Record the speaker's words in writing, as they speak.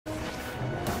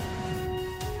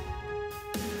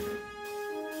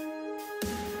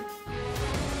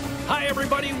Hi,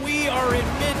 everybody. We are in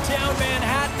Midtown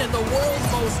Manhattan in the world's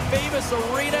most famous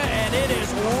arena, and it is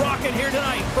rocking here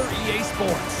tonight for EA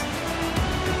Sports.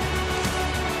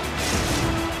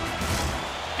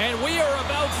 And we are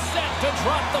about set to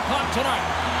drop the puck tonight.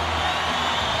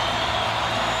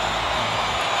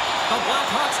 The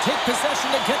Blackhawks take possession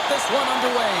to get this one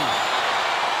underway.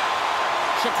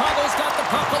 Chicago's got the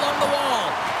puck along the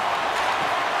wall.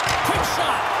 Quick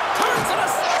shot. Turns and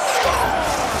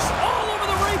scores! All over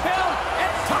the rebound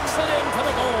and tucks it into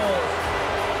the goal.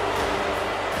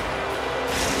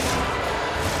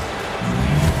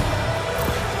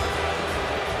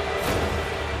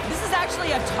 This is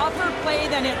actually a tougher play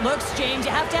than it looks, James.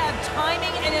 You have to have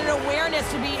timing and an awareness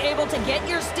to be able to get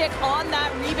your stick on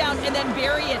that rebound and then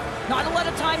bury it. Not a lot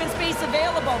of time and space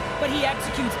available, but he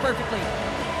executes perfectly.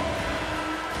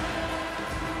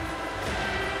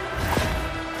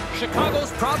 Chicago's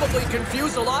probably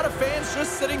confused a lot of fans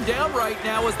just sitting down right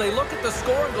now as they look at the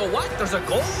score and go, what? There's a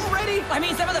goal already? I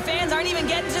mean, some of the fans aren't even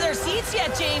getting to their seats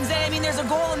yet, James. And I mean, there's a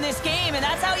goal in this game, and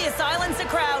that's how you silence the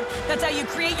crowd. That's how you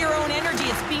create your own energy.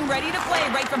 It's being ready to play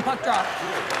right from puck drop.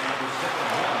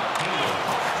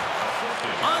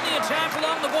 On the attack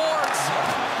along the boards.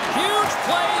 Huge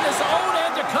play in his own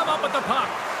end to come up with the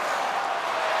puck.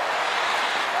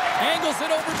 Angles it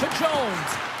over to Jones.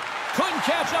 Couldn't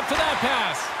catch up to that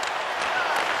pass.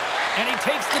 And he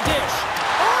takes the dish.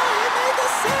 Oh, he made the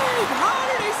save! How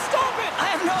did he stop it?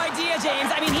 I have no idea, James.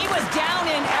 I mean, he was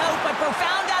down and out, but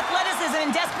profound athleticism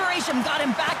and desperation got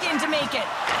him back in to make it.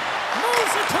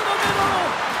 Moves it to the middle,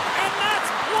 and that's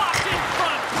blocked in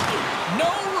front. No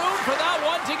room for that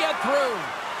one to get through.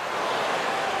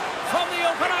 From the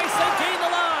open ice, they gain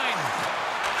the line.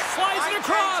 Slides it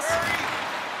across.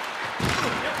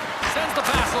 Sends the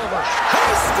pass over.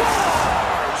 He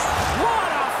scores!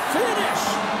 What a finish!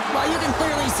 Well, you can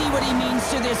clearly see what he means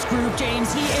to this group,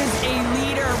 James. He is a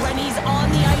leader. When he's on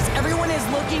the ice, everyone is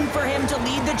looking for him to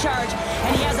lead the charge,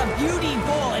 and he has a beauty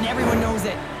goal, and everyone knows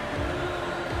it.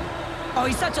 Oh,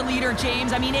 he's such a leader,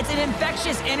 James. I mean, it's an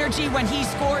infectious energy when he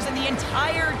scores, and the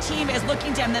entire team is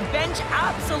looking to him. The bench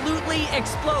absolutely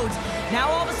explodes. Now,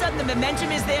 all of a sudden, the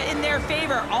momentum is in their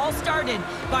favor, all started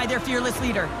by their fearless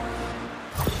leader.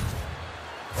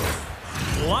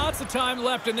 Lots of time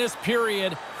left in this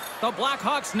period. The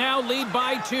Blackhawks now lead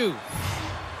by 2.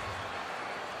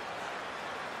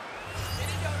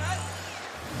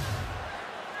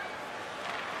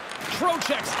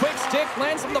 Trocheck's quick stick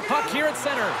lands from the puck here at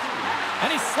center. And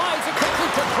he slides it quickly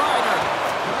to Kreider.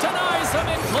 Denies him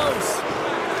in close.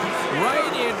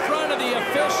 Right in front of the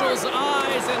official's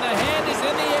eyes, and the hand is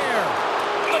in the air.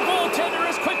 The goaltender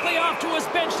is quickly off to his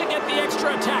bench to get the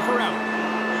extra attacker out.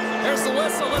 There's the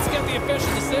whistle. Let's get the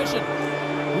official decision.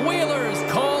 Wheeler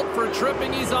is called for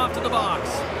tripping. He's off to the box.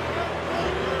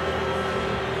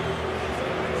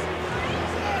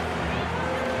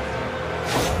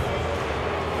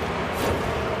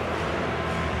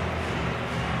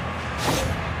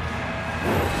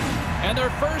 And their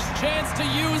first chance to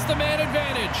use the man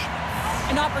advantage.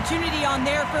 An opportunity on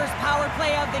their first power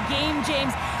play of the game,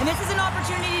 James. And this is an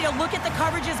opportunity to look at the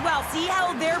coverage as well. See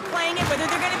how they're playing it, whether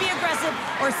they're going to be aggressive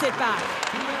or sit back.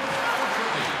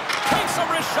 Takes a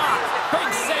wrist shot.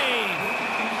 Big save.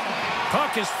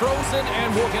 Puck is frozen,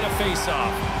 and we'll get a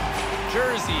face-off.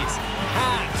 Jerseys,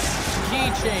 hats,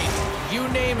 keychains, you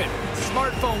name it.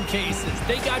 Smartphone cases.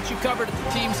 They got you covered at the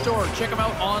team store. Check them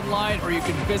out online, or you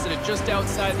can visit it just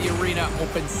outside the arena.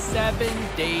 Open 7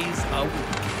 days a week.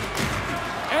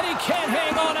 And he can't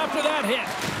hang on after that hit.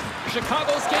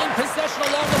 Chicago's gained possession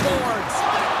along the boards.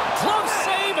 Close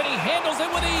save, and he handles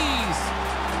it with ease.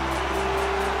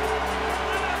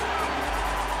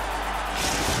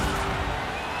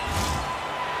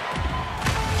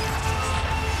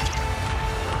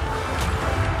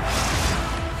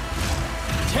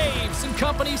 Taves and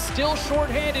company still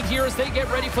shorthanded here as they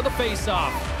get ready for the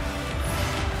faceoff.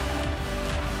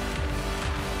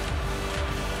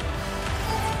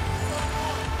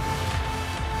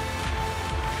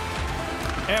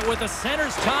 And with the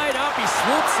centers tied up, he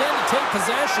swoops in to take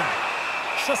possession.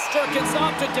 Shesterkin's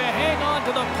opted to hang on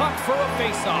to the puck for a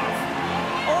faceoff.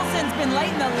 Olsen's been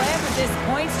lighting the lamp with this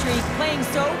point streak, playing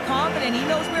so confident. He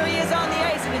knows where he is on the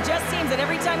ice, and it just seems that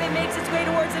every time it makes its way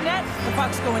towards the net, the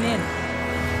puck's going in.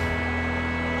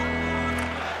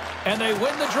 And they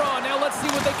win the draw. Now let's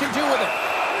see what they can do with it.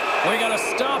 We got a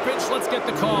stoppage. Let's get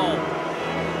the call.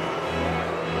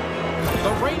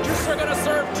 The Rangers are going to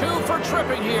serve 2 for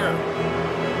tripping here.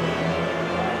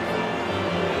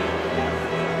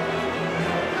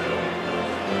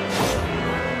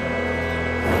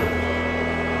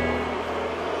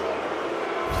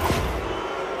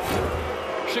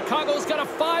 Chicago's got a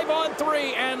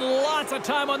 5-on-3 and lots of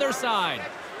time on their side.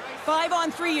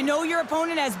 5-on-3, you know your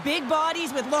opponent has big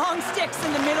bodies with long sticks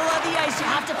in the middle of the ice. You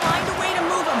have to find a way to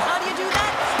move them. How do you do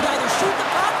that? You either shoot the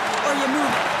puck or you move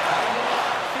it.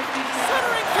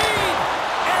 Centering feed,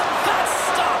 and that's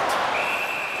stopped.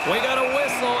 We got a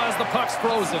whistle as the puck's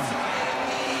frozen.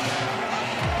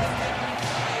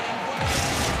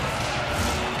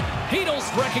 Heedle's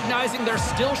recognizing they're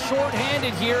still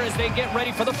short-handed here as they get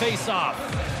ready for the face-off.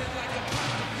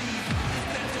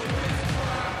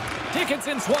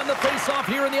 Dickinson's won the face-off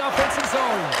here in the offensive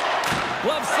zone.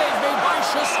 Glove save made by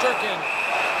Shesterkin.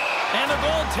 And the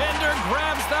goaltender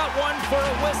grabs that one for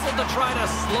a whistle to try to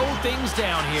slow things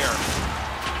down here.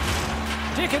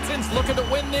 Dickinson's looking to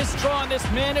win this draw on this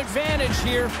man advantage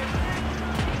here.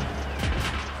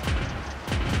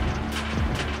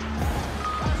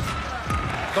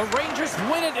 The Rangers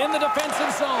win it in the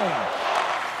defensive zone.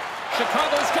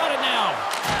 Chicago's got it now.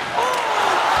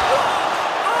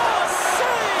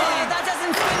 That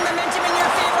doesn't swing momentum in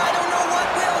your favor. I don't know what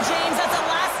will, James. That's a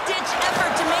last-ditch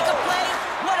effort to make a play.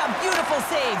 What a beautiful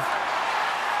save.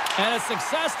 And a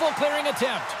successful clearing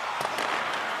attempt.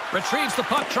 Retrieves the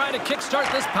puck, trying to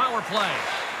kickstart this power play.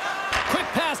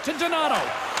 Quick pass to Donato.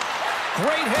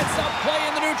 Great heads-up play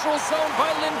in the neutral zone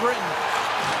by Lindgren.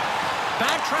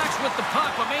 Backtracks with the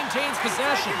puck, but maintains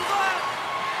possession.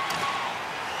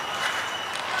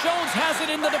 Jones has it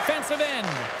in the defensive end.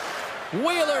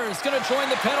 Wheeler's going to join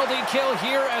the penalty kill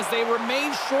here as they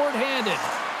remain short-handed.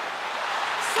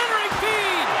 Centering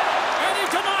feed! And he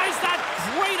denies that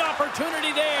great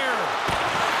opportunity there.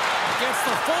 Gets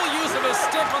the full use of his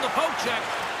stick on the poke check.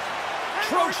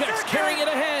 Trocheck's carrying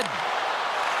it ahead.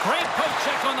 Great poke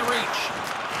check on the reach.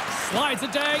 Slides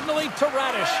it diagonally to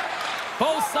Radish.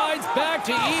 Both sides back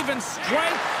to even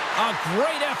strength. A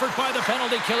great effort by the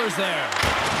penalty killers there.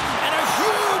 And a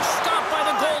huge stop by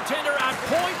the goaltender at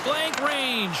point-blank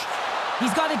range. He's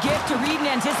got a gift to read and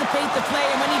anticipate the play,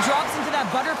 and when he drops into that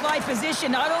butterfly position,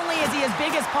 not only is he as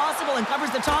big as possible and covers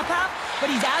the top half, but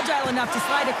he's agile enough to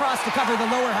slide across to cover the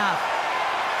lower half.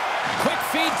 Quick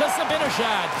feed to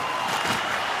Zibanejad.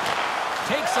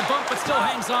 Takes a bump but still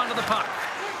hangs on to the puck.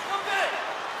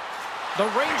 The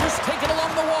Rangers take it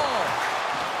along the wall.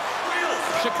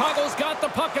 Chicago's got the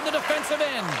puck in the defensive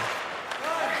end.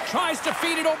 Tries to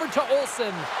feed it over to Olsen.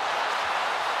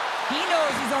 He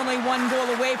knows he's only one goal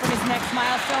away from his next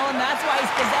milestone. That's why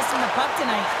he's possessing the puck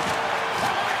tonight.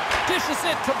 Dishes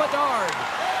it to Bedard.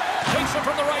 Takes it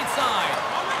from the right side.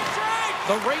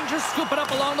 The Rangers scoop it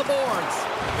up along the boards.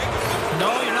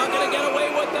 No, you're not going to get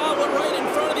away with that one right in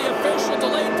front of the official.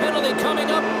 Delayed penalty coming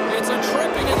up. It's a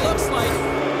tripping, it looks like.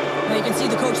 Well, you can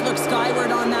see the coach look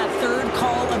skyward on that third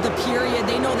call of the period.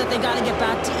 They know that they got to get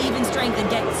back to even strength and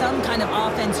get some kind of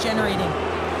offense generating.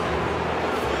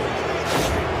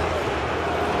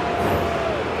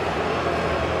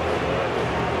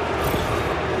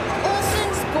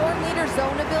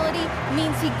 Zone ability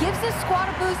means he gives his squad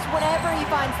a boost whenever he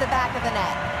finds the back of the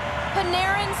net.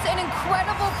 Panarin's an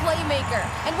incredible playmaker,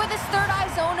 and with his third eye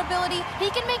zone ability,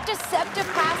 he can make deceptive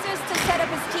passes to set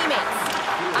up his teammates.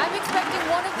 I'm expecting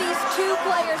one of these two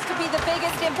players to be the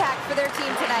biggest impact for their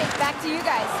team tonight. Back to you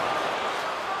guys.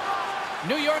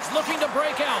 New York's looking to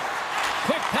break out.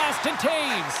 Quick pass to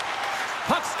Taves.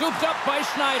 Puck scooped up by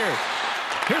Schneider.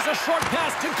 Here's a short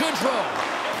pass to Goodrow.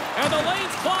 And the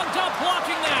lane's clogged up,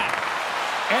 blocking that.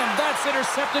 And that's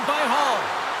intercepted by Hall.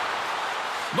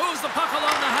 Moves the puck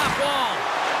along the half wall.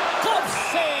 Glove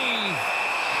save.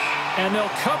 And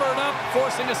they'll cover it up,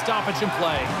 forcing a stoppage in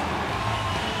play.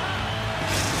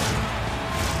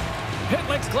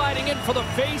 Pitlick's gliding in for the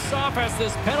face-off as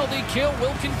this penalty kill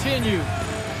will continue.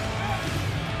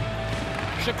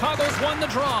 Chicago's won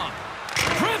the draw.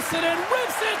 Drifts it and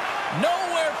rips it.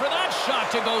 Nowhere for that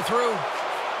shot to go through.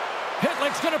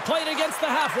 Pitlick's going to play it against the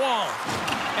half wall.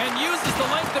 And uses the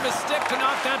length of his stick to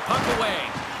knock that puck away.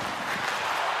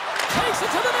 Takes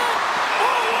it to the net.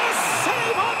 Oh, what a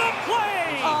save on the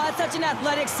play! Oh, that's such an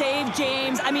athletic save,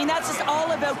 James. I mean, that's just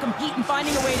all about competing,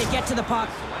 finding a way to get to the puck.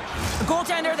 A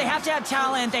goaltender, they have to have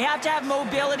talent, they have to have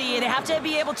mobility, they have to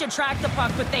be able to track the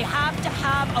puck, but they have to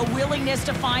have a willingness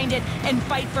to find it and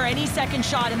fight for any second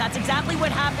shot, and that's exactly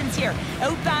what happens here.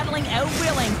 Out-battling,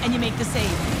 out-willing, and you make the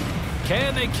save.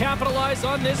 Can they capitalize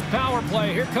on this power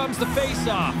play? Here comes the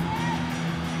face-off.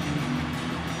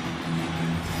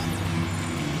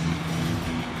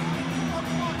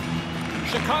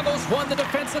 Chicago's won the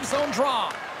defensive zone draw.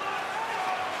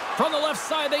 From the left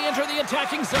side, they enter the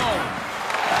attacking zone.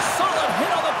 Solid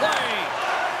hit on the play.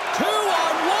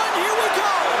 2-on-1, here we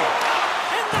go.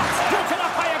 And that's broken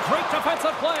up by a great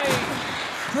defensive play.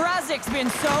 Mrazek's been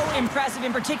so impressive,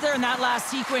 in particular in that last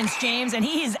sequence, James, and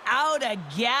he's out of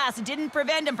gas. It didn't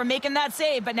prevent him from making that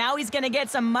save, but now he's going to get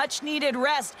some much-needed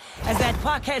rest as that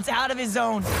puck heads out of his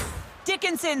zone.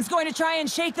 Dickinson's going to try and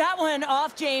shake that one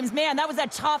off, James. Man, that was a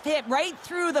tough hit right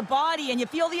through the body, and you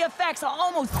feel the effects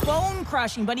almost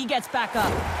bone-crushing, but he gets back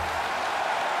up.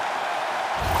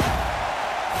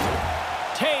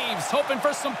 Taves hoping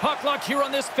for some puck luck here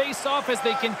on this face-off as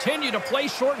they continue to play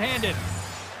shorthanded.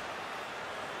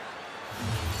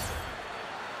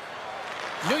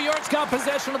 New York's got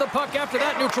possession of the puck after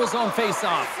that neutral zone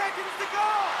face-off.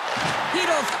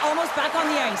 Heedle's almost back on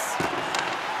the ice.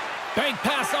 Bank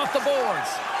pass off the boards.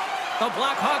 The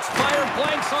Blackhawks fire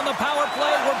blanks on the power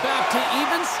play. We're back to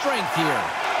even strength here.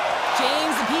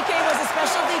 James, the PK was a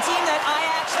specialty team that I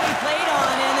actually played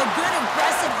on, and the good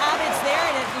aggressive habits there,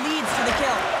 and it leads to the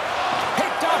kill.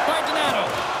 Picked off by Donato.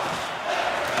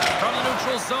 From the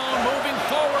neutral zone, moving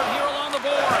forward here along the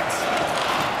boards.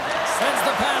 Sends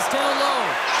the pass down low.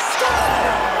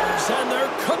 Scores! And they're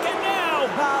cooking now.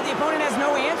 The opponent has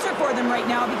no answer for them right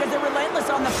now because they're relentless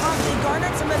on the puck. They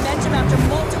garnered some momentum after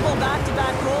multiple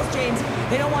back-to-back goals, James.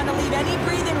 They don't want to leave any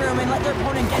breathing room and let their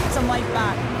opponent get some life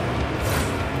back.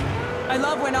 I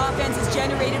love when offense is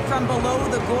generated from below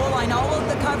the goal line. All of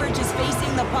the coverage is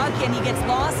facing the puck, and he gets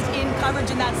lost in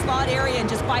coverage in that slot area and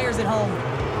just fires it home.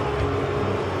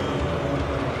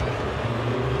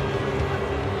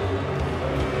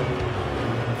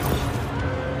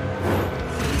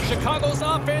 Chicago's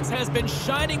offense has been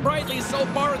shining brightly so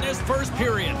far in this first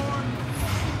period.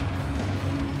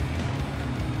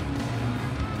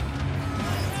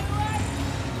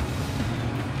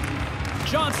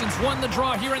 Johnson's won the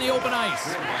draw here in the open ice.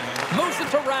 Moves it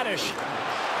to Radish.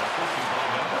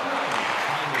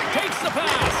 Takes the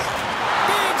pass.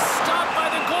 Big stop by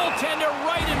the goaltender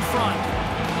right in front.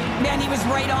 Man, he was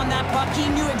right on that puck. He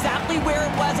knew exactly where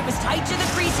it was. It was tight to the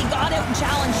crease. He got out and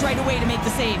challenged right away to make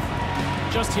the save.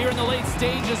 Just here in the late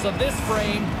stages of this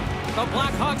frame, the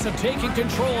Blackhawks have taken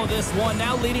control of this one,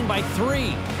 now leading by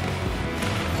 3.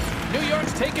 New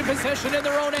York's taking possession in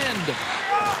their own end.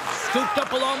 Scooped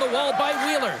up along the wall by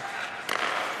Wheeler.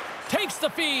 Takes the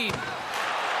feed.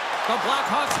 The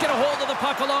Blackhawks get a hold of the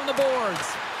puck along the boards.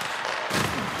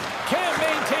 Can't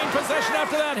maintain possession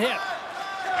after that hit.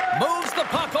 Moves the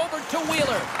puck over to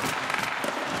Wheeler.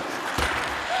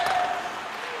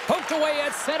 Poked away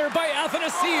at center by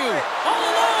Athanasiou. All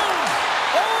alone!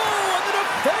 Oh, and the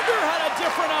defender had a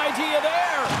different idea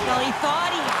there. Well, he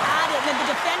thought he had it, and then the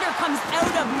defender comes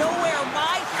out of nowhere.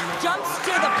 Why? Jumps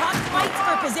to the puck, fights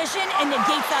for position, and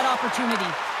negates that opportunity.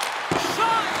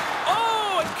 Shot!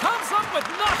 Oh, it comes up with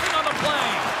nothing on the play.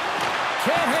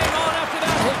 Can't hang on after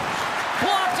that hit.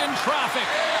 Blocked in traffic.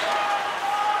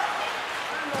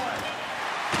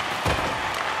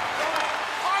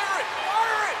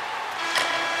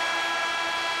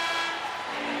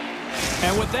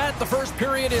 And with that, the first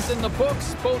period is in the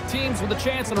books. Both teams with a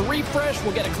chance and a refresh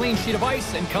will get a clean sheet of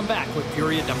ice and come back with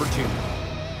period number 2.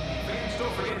 Fans, don't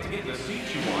forget to get the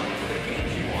seats you want for the games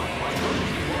you want by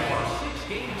purchasing one of our 6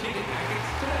 game ticket packets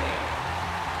today.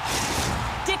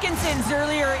 Dickinson's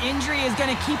earlier injury is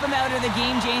going to keep him out of the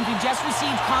game, James. We've just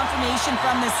received confirmation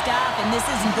from the staff, and this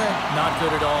isn't good. Not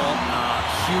good at all.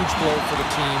 Huge blow for the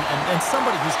team, and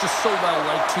somebody who's just so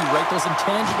well-liked too, right? Those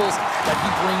intangibles that he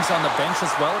brings on the bench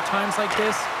as well at times like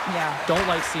this. Yeah. Don't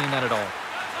like seeing that at all.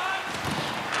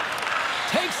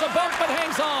 Takes a bump but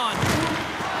hangs on.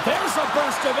 There's a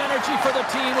burst of energy for the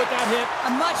team with that hit.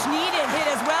 A much-needed hit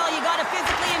as well. You got to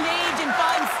physically engage and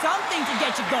find something to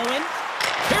get you going.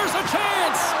 Here's a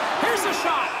chance. Here's a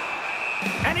shot.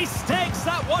 And he stakes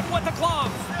that one with the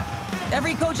glove.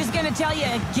 Every coach is going to tell you,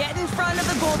 get in front of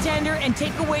the goaltender and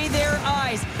take away their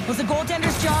eyes. It was the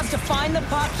goaltender's job to find the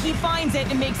puck. He finds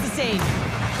it and makes the save.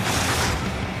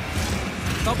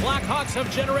 The Blackhawks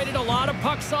have generated a lot of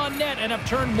pucks on net and have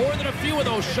turned more than a few of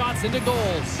those shots into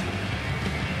goals.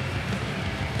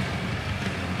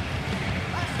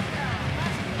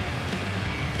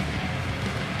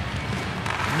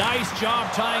 Nice job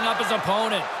tying up his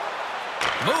opponent.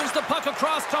 Moves the puck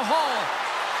across to Hall.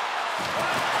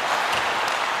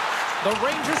 The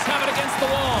Rangers have it against the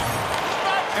wall.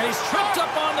 And he's tripped up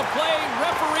on the play.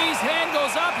 Referee's hand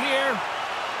goes up here.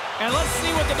 And let's see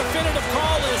what the definitive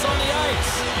call is on the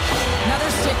ice. Another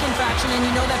stick infraction, and you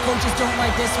know that coaches don't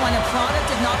like this one. A product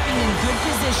of not being in good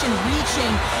position,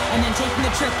 reaching, and then taking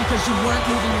the trip because you weren't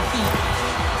moving your feet.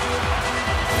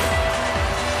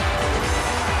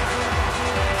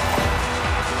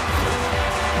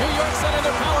 New York sending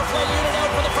their power play unit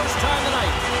out for the first time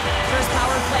tonight. First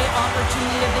power play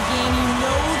opportunity of the game. You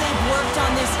know they've worked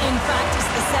on this in practice,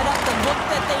 the setup, the look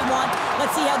that they want.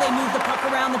 Let's see how they move the puck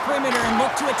around on the perimeter and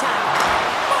look to attack.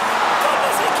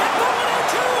 Goodness, he kept going in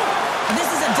too! This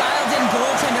is a dialed-in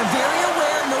goaltender, very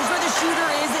aware, knows where the shooter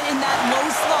is in that low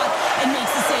slot, and makes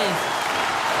the save.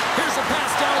 Here's a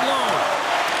pass down low.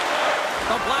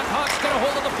 The Blackhawks get a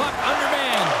hold of the puck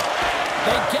underman.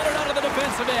 They get it out of the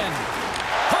defensive end.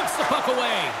 Pumps the puck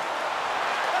away.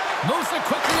 Moves it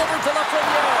quickly over to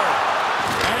Lafreniere.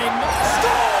 And he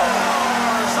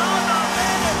scores on the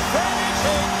man advantage.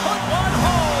 He put one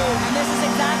home. And this is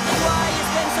exactly why you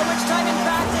spend so much time in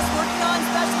practice working on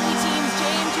specialty teams,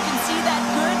 James. You can see that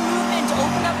good movement to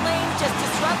open up lanes, just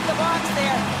disrupt the box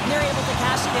there, and they're able to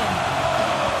cash it in.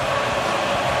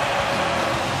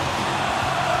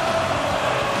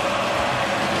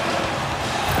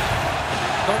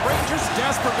 The Rangers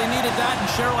desperately needed that, and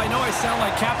Cheryl, I know I sound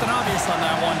like Captain Obvious on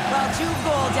that one. Well,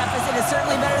 2-goal deficit is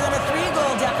certainly better than a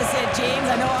 3-goal deficit, James.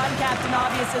 I know I'm Captain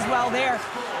Obvious as well there.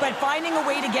 But finding a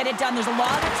way to get it done, there's a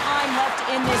lot of time left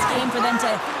in this game for them to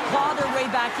claw their way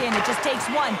back in. It just takes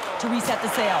one to reset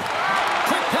the sail.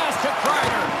 Quick pass to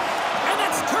Kreider, and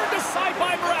that's turned aside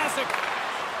by Mrazek.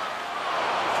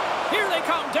 Here they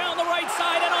come down the right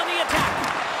side and on the attack.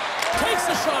 Takes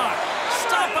a shot.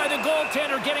 Stopped by the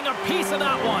goaltender, getting a piece of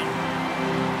that one.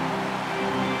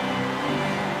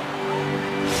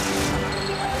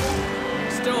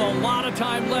 Still a lot of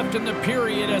time left in the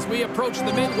period as we approach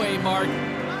the midway mark.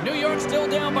 New York still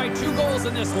down by 2 goals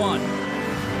in this one.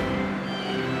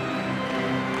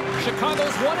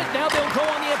 Chicago's won it, now they'll go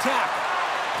on the attack.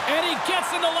 And he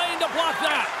gets in the lane to block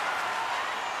that.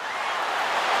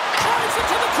 Drives it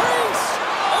to the crease.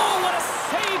 Oh, what a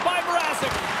save by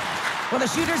Mrazek. Well, the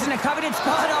shooter's in a coveted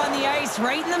spot on the ice,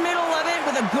 right in the middle of it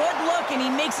with a good look, and he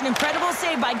makes an incredible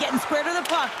save by getting square to the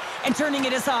puck and turning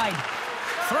it aside.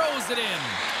 Throws it in.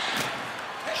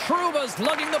 Trouba's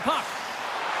lugging the puck.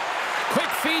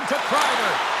 Quick feed to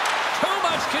Kreider. Too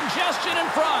much congestion in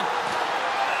front.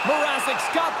 Mrazek's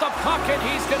got the puck, and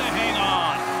he's going to hang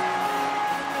on.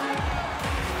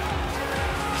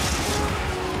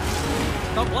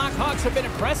 The Blackhawks have been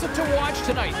impressive to watch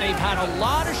tonight. They've had a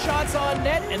lot of shots on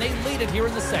net, and they lead it here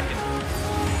in the second.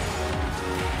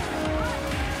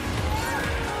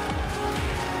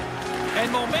 And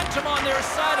momentum on their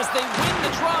side as they win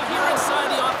the draw here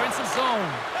inside the offensive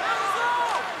zone.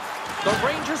 The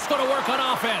Rangers going to work on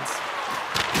offense.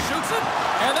 Shoots it,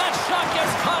 and that shot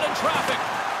gets caught in traffic.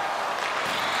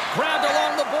 Grabbed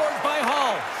along the boards by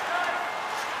Hall.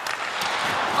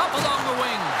 Up along the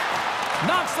wing.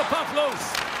 Knocks the puck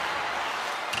loose.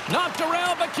 Knocked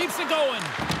around, but keeps it going.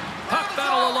 Puck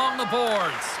battle along the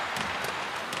boards.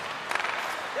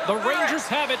 The Rangers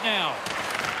have it now.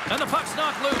 And the puck's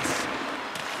knocked loose.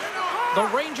 The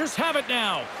Rangers have it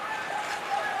now.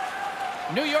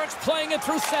 New York's playing it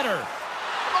through center.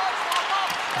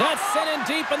 That's sent in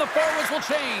deep, and the forwards will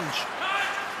change.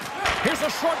 Here's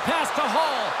a short pass to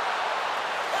Hall.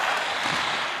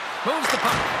 Moves the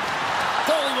puck.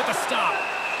 Goalie with a stop.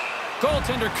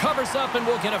 Goaltender covers up and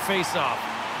will get a face-off.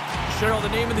 Cheryl, the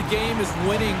name of the game is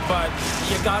winning, but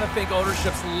you got to think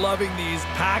ownership's loving these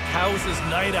packed houses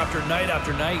night after night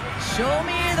after night. Show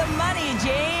me the money,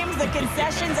 James. The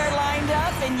concessions are lined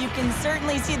up, and you can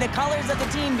certainly see the colors of the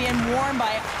team being worn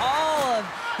by all of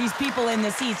these people in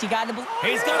the seats. You got to believe.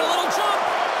 He's got a little jump.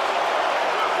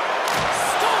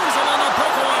 Stones him on the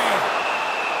breakaway.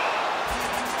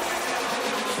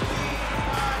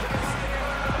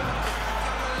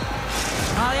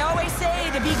 They always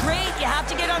say to be great, you have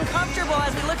to get uncomfortable.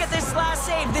 As we look at this last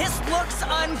save, this looks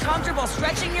uncomfortable.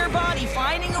 Stretching your body,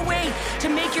 finding a way to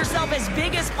make yourself as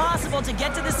big as possible to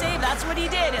get to the save. That's what he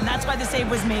did, and that's why the save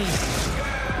was made.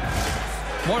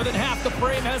 More than half the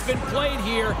frame has been played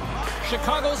here.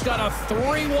 Chicago's got a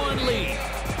 3-1 lead.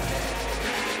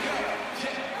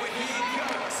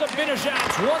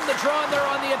 Sabinajad's won the draw, and they're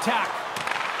on the attack.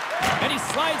 And he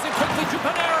slides it quickly to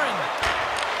Panarin.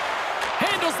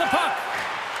 Handles the puck.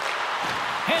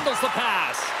 Handles the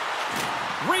pass.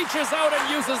 Reaches out and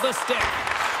uses the stick.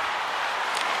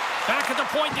 Back at the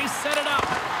point, they set it up.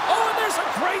 Oh, and there's a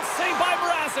great save by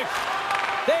Mrazek.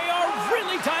 They are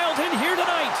really dialed in here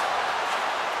tonight.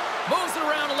 Moves it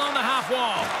around along the half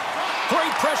wall.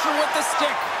 Great pressure with the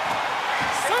stick.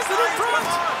 Says it in front.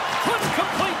 Couldn't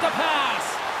complete the pass.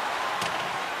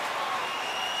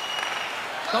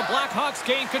 The Blackhawks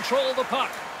gain control of the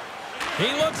puck.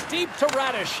 He looks deep to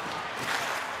Radish.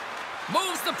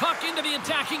 Moves the puck into the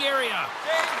attacking area.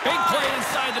 Big play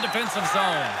inside the defensive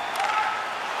zone.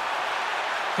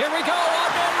 Here we go,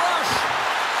 on-man rush.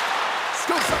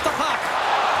 Scoops up the puck.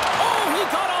 Oh, he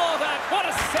got all of that. What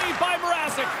a save by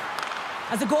Mrazek.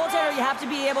 As a goaltender, you have to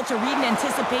be able to read and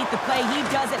anticipate the play. He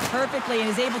does it perfectly and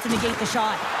is able to negate the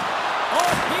shot.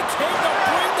 Oh, he came to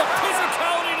bring the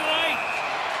physicality tonight.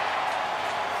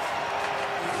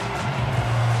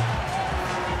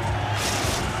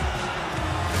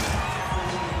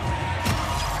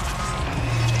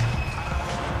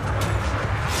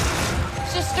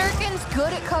 Shesterkin's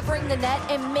good at covering the net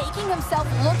and making himself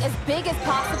look as big as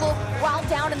possible while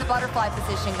down in the butterfly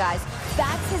position, guys.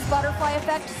 That's his butterfly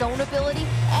effect, zone ability,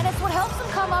 and it's what helps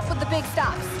him come up with the big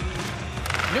stops.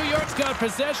 New York's got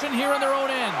possession here on their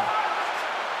own end.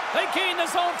 They gain the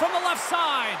zone from the left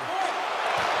side.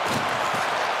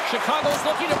 Chicago's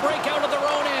looking to break out of their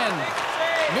own end.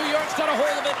 New York's got a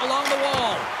hold of it along the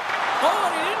wall.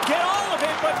 Oh, and he didn't get all of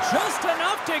it, but just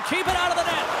enough to keep it out of the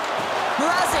net.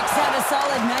 Mrazek's had a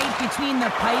solid night between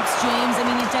the pipes, James. I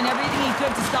mean, he's done everything he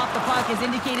could to stop the puck, as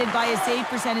indicated by his save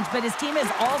percentage, but his team has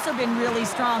also been really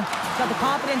strong. Got the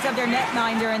confidence of their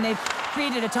netminder, and they've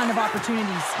created a ton of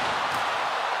opportunities.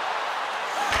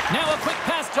 Now a quick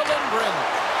pass to Lindgren.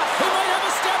 He might have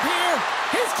a step here.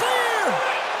 He's clear.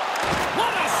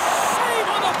 What a save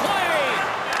on the play.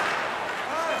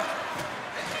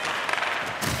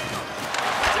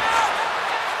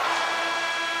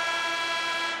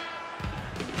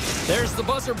 There's the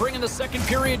buzzer bringing the second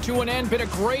period to an end. Been a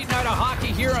great night of hockey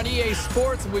here on EA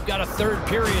Sports, and we've got a third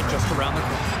period just around the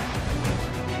corner.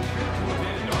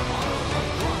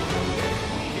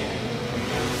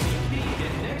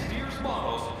 Next year's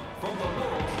models from the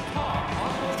world's top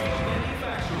automobile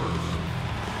manufacturers.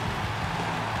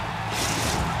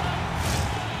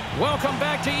 Welcome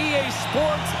back to EA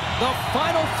Sports. The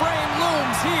final frame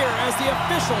looms here as the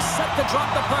officials set to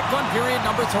drop the puck on period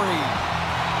number 3.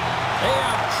 They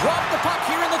have dropped the puck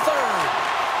here in the third.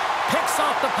 Picks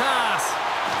off the pass.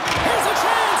 Here's a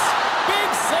chance. Big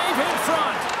save in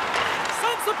front.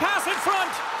 Sends the pass in front.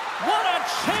 What a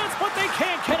chance, but they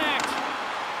can't connect.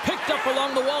 Picked up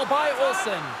along the wall by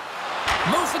Olsen.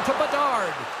 Moves it to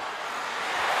Bedard.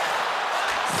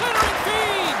 Centering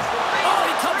feed. Oh,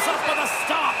 he comes up with a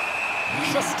stop.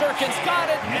 Shesterkin's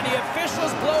got it, and the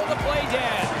officials blow the play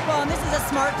dead. Well, and this is a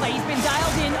smart play. He's been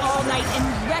dialed in all night and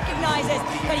recognizes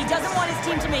that he doesn't want his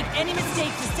team to make any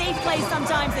mistakes. The safe play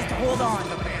sometimes is to hold on.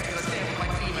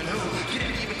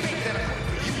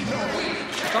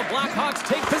 The Blackhawks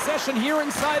take possession here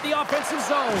inside the offensive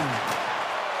zone.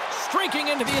 Streaking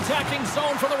into the attacking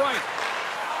zone from the right.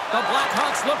 The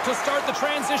Blackhawks look to start the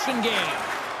transition game.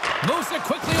 Moves it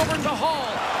quickly over to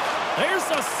Hall. There's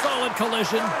a solid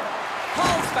collision.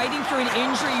 Hall's fighting through an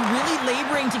injury, really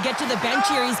laboring to get to the bench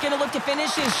here. He's going to look to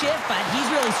finish his shift, but he's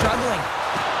really struggling.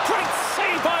 Great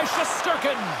save by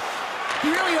Shesterkin.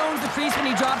 He really owns the crease when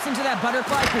he drops into that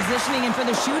butterfly positioning, and for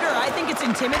the shooter, I think it's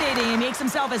intimidating. He makes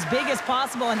himself as big as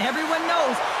possible, and everyone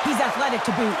knows he's athletic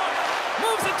to boot.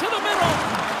 Moves it to the middle,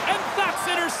 and that's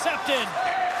intercepted.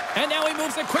 And now he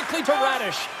moves it quickly to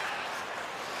Radish.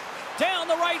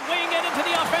 Down the right wing and into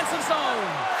the offensive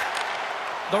zone.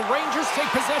 The Rangers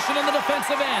take possession in the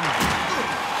defensive end.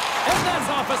 And that's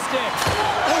off a stick.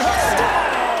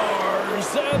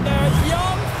 Stars! And that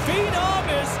young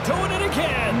phenom is doing it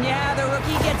again. Yeah, the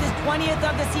rookie gets his 20th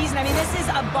of the season. I mean, this is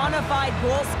a bona fide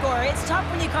goal scorer. It's tough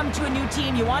when you come to a new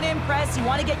team. You want to impress. You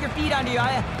want to get your feet under you.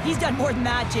 He's done more than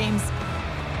that, James.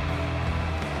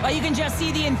 Well, you can just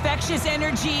see the infectious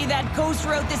energy that goes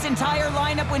throughout this entire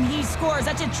lineup when he scores.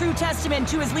 That's a true testament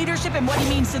to his leadership and what he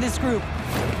means to this group.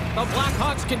 The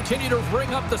Blackhawks continue to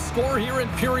bring up the score here in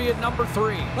period number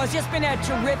 3. Well, it's just been a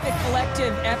terrific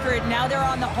collective effort. Now they're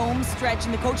on the home stretch,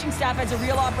 and the coaching staff has a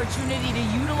real opportunity to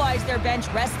utilize their bench,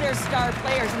 rest their star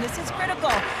players, and this is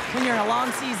critical when you're in a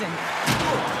long season.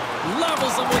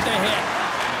 Levels them with the hit.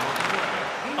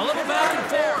 A little back and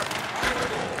forth.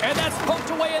 And that's poked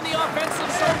away in the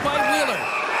offensive zone by Wheeler.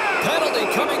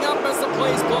 Penalty coming up as the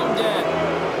play's blown dead.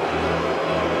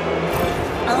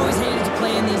 I always hated to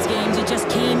play in these games. It just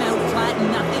came out flat,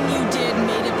 and nothing you did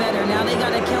made it better. Now they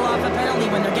got to kill off a penalty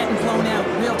when they're getting blown out.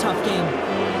 Real tough game.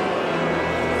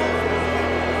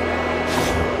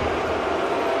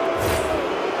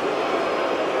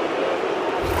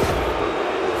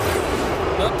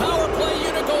 The power play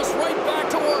unit goes right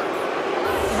back to work.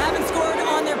 They haven't scored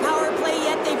on their power play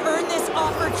yet. They've earned this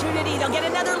opportunity. They'll get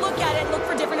another look at it and look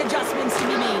for different adjustments to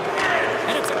be made.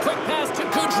 And it's a quick pass to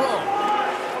Goudreau.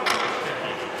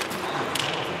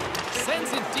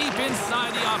 Sends it deep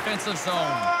inside the offensive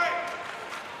zone.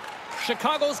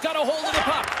 Chicago's got a hold of the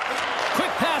puck.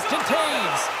 Quick pass to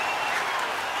Taves.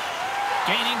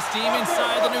 Gaining steam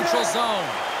inside the neutral zone.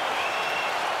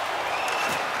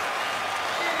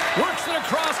 Works it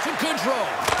across to Goudreau.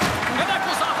 And that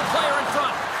goes off a player in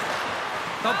front.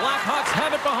 The Blackhawks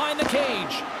have it behind the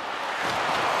cage.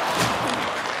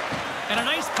 And a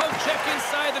nice poke check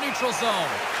inside the neutral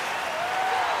zone.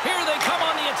 Here they come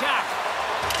on the attack.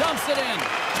 Dumps it in.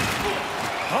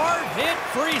 Hard hit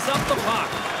frees up the puck.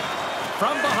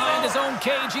 From behind his own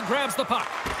cage, he grabs the puck.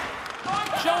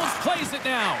 Jones plays it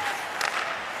now.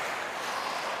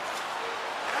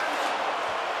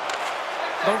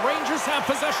 The Rangers have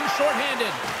possession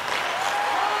shorthanded.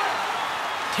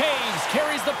 Taves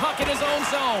carries the puck in his own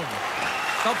zone.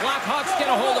 The Blackhawks get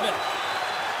a hold of it.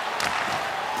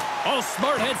 Oh,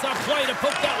 smart heads up play to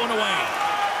poke that one away.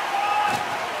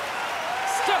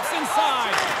 Steps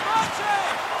inside.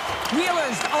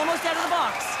 Wheeler's almost out of the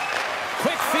box.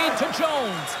 Quick feed to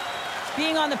Jones.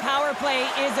 Being on the power play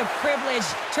is a privilege.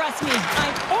 Trust me.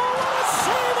 Oh, what a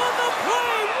save on the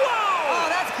play! Wow! Oh,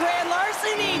 that's grand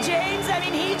larceny, James. I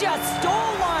mean, he just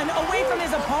stole one away from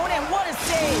his opponent. What a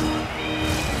save.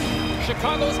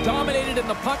 Chicago's dominated in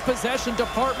the puck possession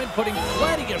department, putting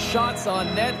plenty of shots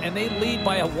on net, and they lead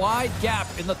by a wide gap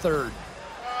in the third.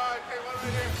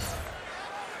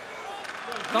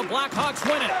 The Blackhawks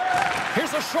win it.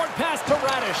 Here's a short pass to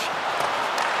Radish.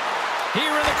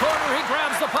 Here in the corner, he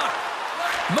grabs the puck.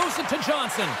 Moves it to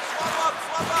Johnson.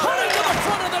 Putting to the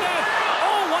front of the net.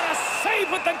 Oh, what a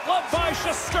save with the glove by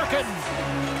Shesterkin.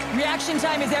 Reaction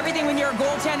time is everything when you're a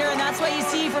goaltender, and that's why you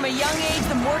see from a young age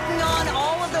them working on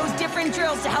all of those different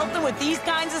drills to help them with these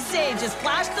kinds of saves. Just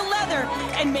flash the leather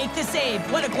and make the save.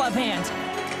 What a glove hand.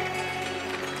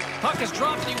 Puck is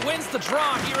dropped, and he wins the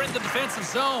draw here in the defensive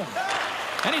zone.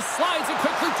 And he slides it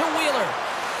quickly to Wheeler.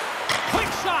 Quick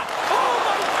shot. Oh,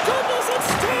 my goodness, it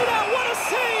stayed out. What a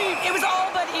save. It was all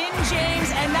but in,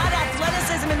 James, and that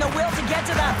athleticism and the will to get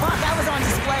to that puck, that was on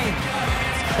display.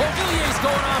 Beauvillier's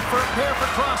going off for a pair for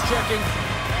cross-checking.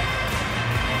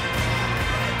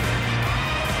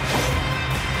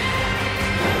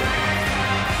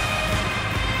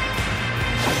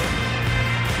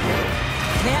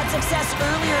 They had success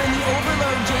earlier in the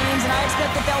overload, James, and I expect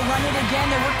that they'll run it again.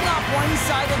 They're working off one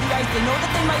side of the ice. They know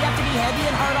that they might have to be heavy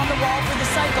and hard on the wall for the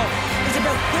cycle. It's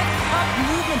about quick puck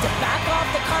movement to back off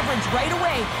the coverage right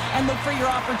away and look for your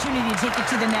opportunity to take it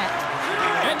to the net.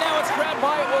 And now it's grabbed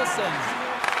by Wilson.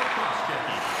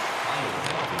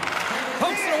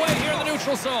 Pokes it away here in the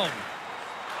neutral zone.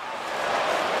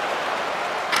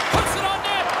 Puts it on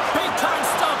net. Big time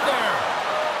stop there.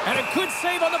 And a good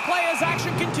save on the play as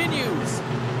action continues.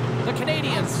 The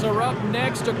Canadiens are up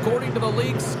next according to the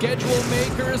league's schedule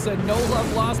makers, and no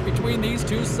love lost between these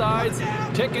two sides.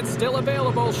 Tickets still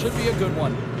available. Should be a good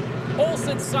one.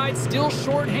 Olsen's side still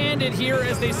short-handed here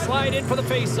as they slide in for the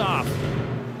face-off.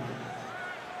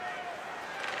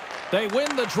 They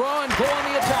win the draw and go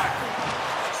on the attack.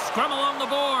 Scrum along the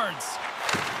boards.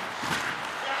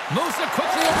 Moves it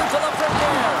quickly over to the front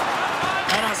there.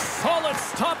 And a solid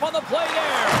stop on the play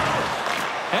there.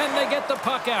 And they get the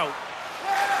puck out.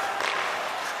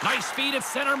 Nice feed at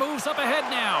center, moves up ahead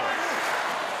now.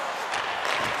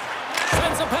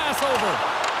 Sends a pass over.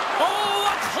 Oh,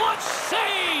 a clutch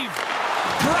save!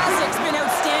 Mrazek's been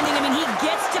outstanding. I mean, he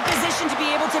gets to position to be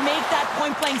able to make that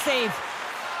point-blank save.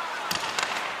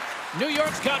 New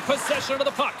York's got possession of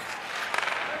the puck.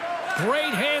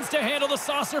 Great hands to handle the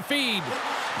saucer feed.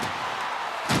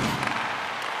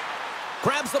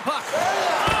 Grabs the puck.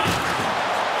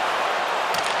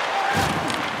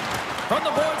 From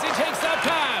the boards, he takes that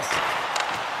pass.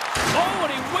 Oh,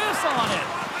 and he whiffs on it.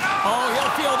 Oh,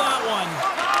 he'll feel that one.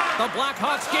 The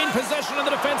Blackhawks gain possession of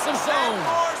the defensive zone.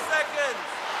 4 seconds.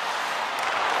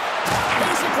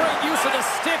 Here's a great use of the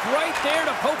stick right there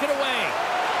to poke it away.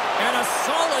 And a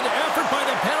solid effort by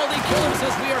the penalty killers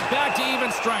as we are back to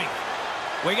even strength.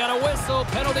 We got a whistle.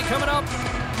 Penalty coming up.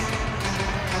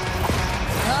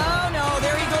 Oh, no,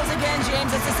 there he goes again,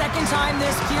 James. It's the second time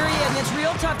this period, and it's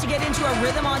real tough to get into a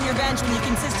rhythm on your bench when you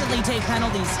consistently take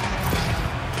penalties.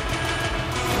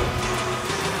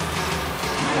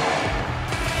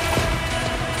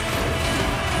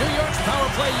 New York's power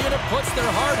play unit puts their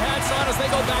hard hats on as they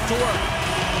go back to work.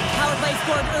 Power play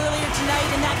scored earlier tonight,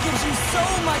 and that gives you so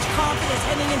much confidence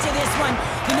heading into this one.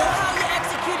 You know how you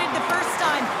executed the first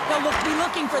time. They'll be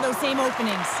looking for those same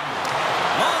openings.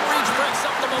 Long reach breaks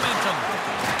up the momentum.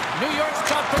 New York's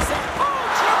top percent. Oh,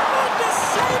 tremendous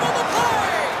save on the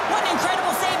play! What an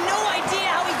incredible save. No idea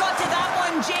how he got to that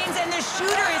one, James, and the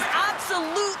shooter is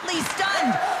absolutely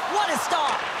stunned. What a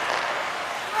stop.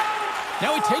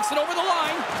 Now he takes it over the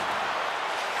line.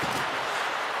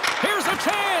 Here's a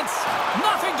chance.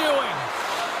 Nothing doing.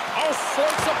 All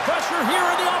sorts of pressure here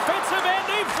in the offensive end.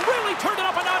 They've really turned it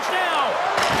up a notch now.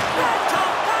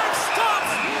 Back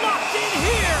stops. Locked in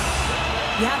here.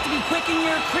 You have to be quick in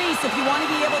your crease if you want to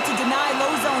be able to deny low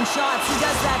zone shots. He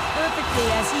does that perfectly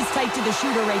as he's tight to the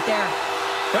shooter right there.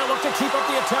 They'll look to keep up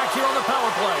the attack here on the power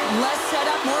play. Less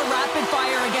setup, more rapid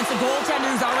fire against a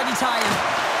goaltender who's already tired.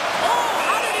 Oh,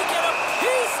 how did he get a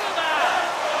piece of that?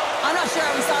 I'm not sure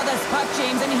how we saw this puck,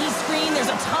 James. I mean, he's screened, there's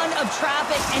a ton of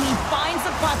traffic, and he finds the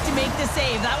puck to make the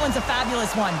save. That one's a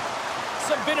fabulous one.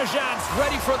 Zibanejad's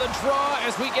ready for the draw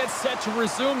as we get set to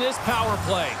resume this power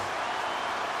play.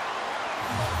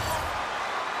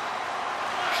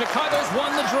 Chicago's won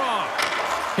the draw.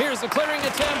 Here's the clearing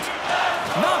attempt.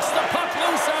 Knocks the puck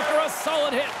loose after a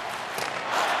solid hit.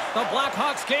 The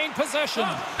Blackhawks gain possession.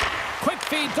 Quick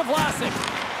feed to Vlasic.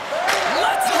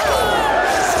 Let's go!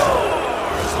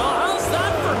 Scores! Well, how's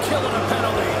that for killing a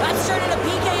penalty? That's turning a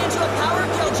PK into a power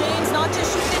kill, James. Not just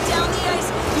shooting it down the ice.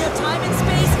 You have time and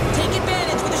space. Take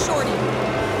advantage with a shorty.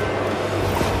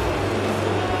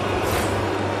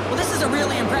 Well, this is a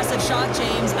really impressive shot,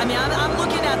 James. I mean, I'm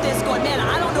looking at this going, man,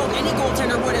 I don't know if any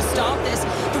goaltender would have stopped this.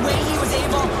 The way he was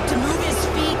able to move his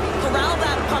feet, corral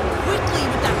that puck quickly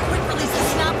with that quick release, the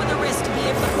snap of the wrist to be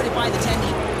able to put it by the tendy.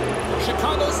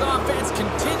 Chicago's offense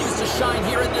continues to shine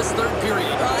here in this third period.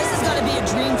 Well, this has got to be a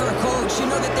dream for a coach. You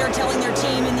know that they're telling their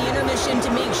team in the intermission to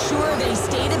make sure they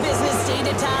stay to business, stay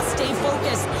to task, stay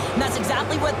focused. And that's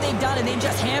exactly what they've done, and they've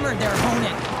just hammered their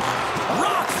opponent.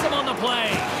 Rocks him on the play.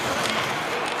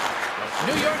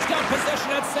 New York's got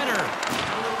possession at center.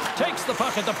 Takes the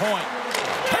puck at the point.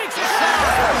 Takes a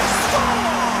shot.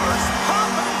 Scores!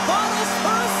 Popping bottles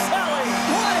for a Selly.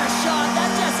 What a shot.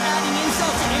 That's just adding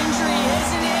insult to injury,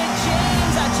 isn't it,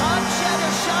 James? A top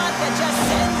cheddar shot that just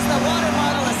sends the water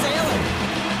bottle a-sailing.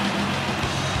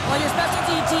 Well, your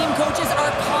specialty team coaches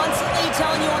are constantly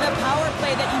telling you on a power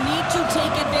play that you need to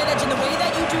take advantage, and the way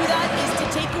that you do that is to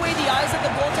take away the eyes of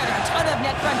the goaltender. A ton of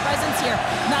net front presence here,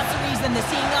 and that's the reason the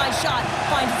seeing eye shot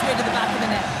finds its way to the back of the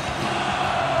net.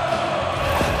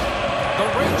 The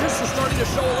Rangers are starting to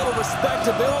show a little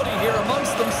respectability here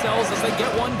amongst themselves as they get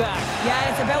one back. Yeah,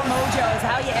 it's about mojo. It's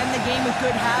how you end the game with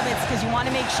good habits, because you want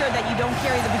to make sure that you don't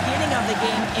carry the beginning of the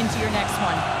game into your next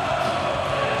one.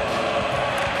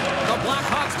 The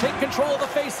Blackhawks take control of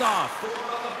the faceoff.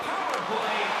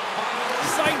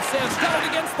 Zaitsev's got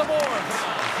it against the boards.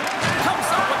 Comes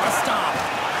up with the stop.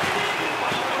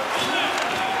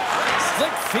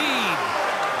 Slick feed.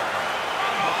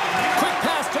 Quick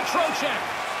pass to Trocheck.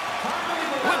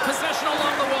 With possession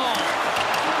along the wall.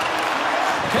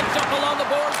 Picked up along the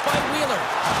boards by Wheeler.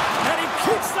 And he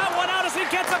keeps that one out as he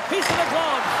gets a piece of the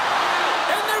glove.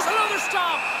 And there's another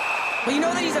stop. Well, you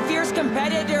know that he's a fierce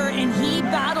competitor, and he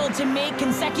battled to make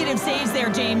consecutive saves there,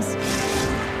 James.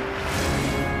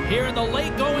 Here in the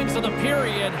late goings of the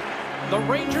period, the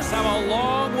Rangers have a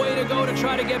long way to go to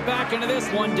try to get back into this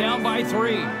one, down by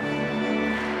 3.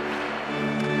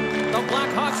 The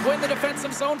Blackhawks win the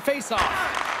defensive zone faceoff.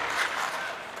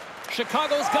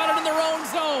 Chicago's got it in their own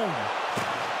zone.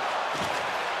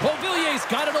 Beauvillier's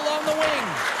got it along the wing.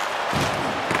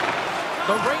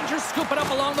 The Rangers scoop it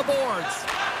up along the boards.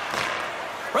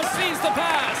 Receives the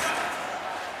pass.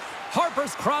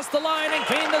 Harper's crossed the line and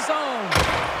gained the zone.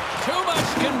 Too much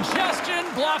congestion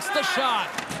blocks the shot.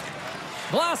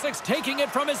 Vlasic's taking it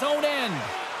from his own end.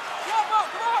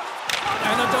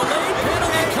 And a delayed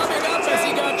penalty coming up as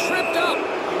he got tripped up.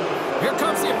 Here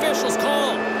comes the official's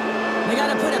call. They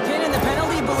got to put a pin in the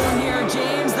penalty balloon here,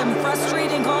 James. The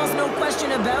frustrating calls, no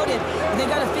question about it. They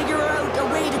got to figure out a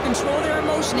way to control their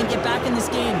emotion and get back in this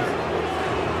game.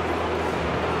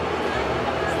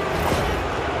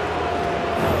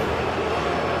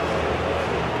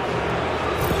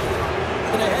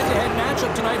 In a head-to-head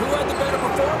matchup tonight, who had the better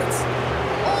performance?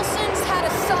 Olsen's had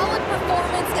a solid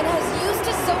performance and has used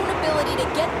his zone ability to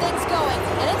get things going,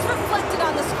 and it's reflected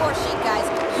on the score sheet, guys.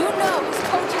 You know his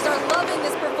coaches are loving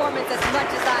this performance as much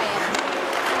as I am.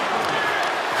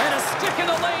 And a stick in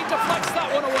the lane deflects that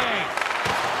one away.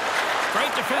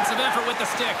 Great defensive effort with the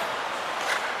stick.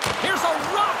 Here's a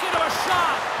rocket of a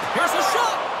shot. Here's a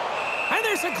shot. And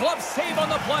there's a glove save on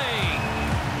the play.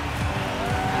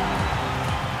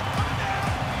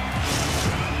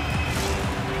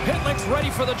 Pitlick's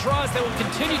ready for the draw as they will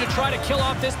continue to try to kill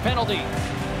off this penalty.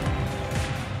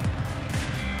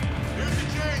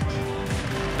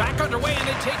 Back underway, and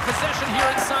they take possession here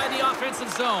inside the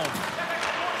offensive zone.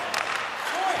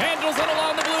 Handles it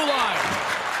along the blue line.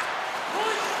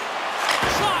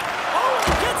 Shot! Oh,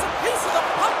 he gets a piece of the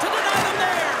puck to deny them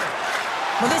there!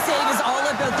 Well, this save is all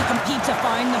about the compete to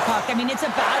find the puck. I mean, it's a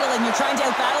battle, and you're trying to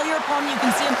outbattle your opponent. You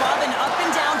can see him bobbing up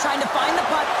and down, trying to find the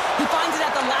puck. He finds it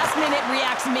at the last minute,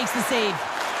 reacts, and makes the save.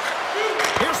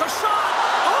 Here's a shot!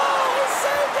 Oh, he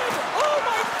saved it! Oh,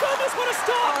 my goodness, what a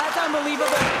stop! Oh, that's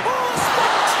unbelievable. Oh,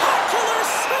 spectacular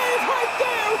save right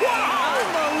there! Wow!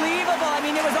 Unbelievable. I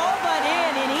mean, it was all but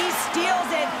in, and he steals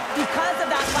it because of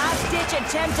that last-ditch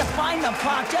attempt to find the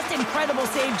puck. Just incredible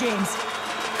save, James.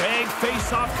 Big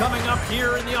face-off coming up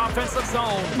here in the offensive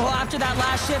zone. Well, after that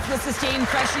last shift with sustained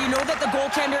pressure, you know that the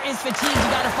goaltender is fatigued. You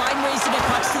got to find ways to get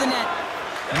pucks to the net.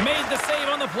 Made the save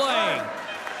on the play.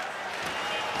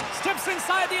 Steps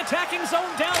inside the attacking zone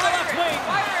down the left wing.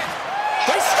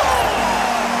 They score!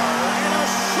 And a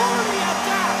shorty at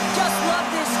that. Just love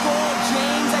this goal,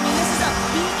 James. I mean, this is a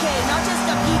PK, not just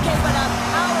a PK, but a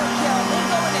power kill. They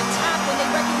go and attack when they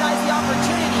recognize the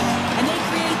opportunity, and they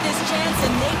create this chance,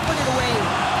 and they put it away.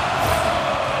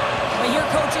 But your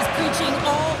coach is preaching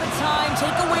all the time.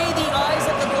 Take away the eyes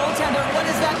of the goaltender. What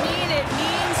does that mean? It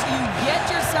means you get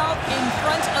yourself in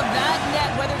front of that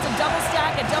net, whether it's a double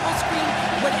stack, a double screen,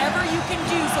 whatever you can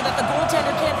do so that the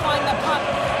goaltender can't find the puck.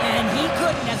 And he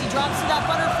couldn't. As he drops to that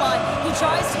butterfly, he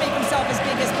tries to make himself as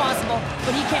big as possible,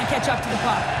 but he can't catch up to the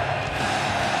puck.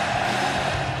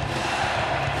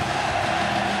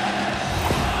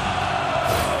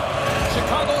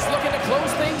 Chicago's looking to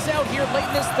close things out here late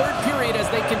in this third period as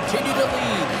they continue to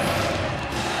lead.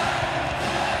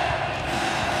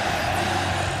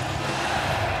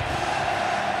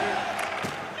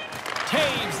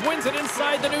 Taves wins it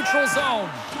inside the neutral zone.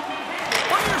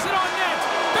 Fires it on net.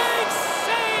 Big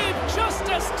save just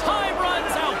as time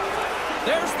runs out.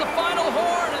 There's the final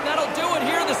horn, and that'll do it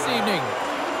here this evening.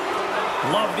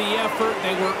 Love the effort.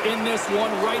 They were in this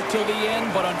one right till the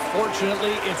end, but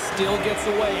unfortunately, it still gets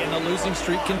away, and the losing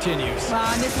streak continues. Well,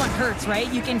 and this one hurts,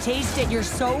 right? You can taste it. You're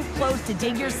so close to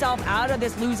dig yourself out of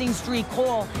this losing streak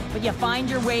hole, but you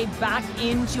find your way back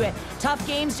into it. Tough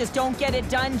games just don't get it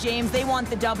done, James. They want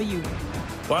the W.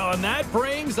 Well, and that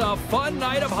brings a fun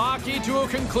night of hockey to a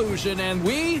conclusion, and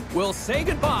we will say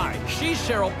goodbye. She's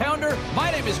Cheryl Pounder.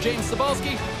 My name is James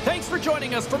Cybulski. Thanks for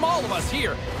joining us from all of us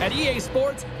here at EA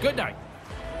Sports. Good night.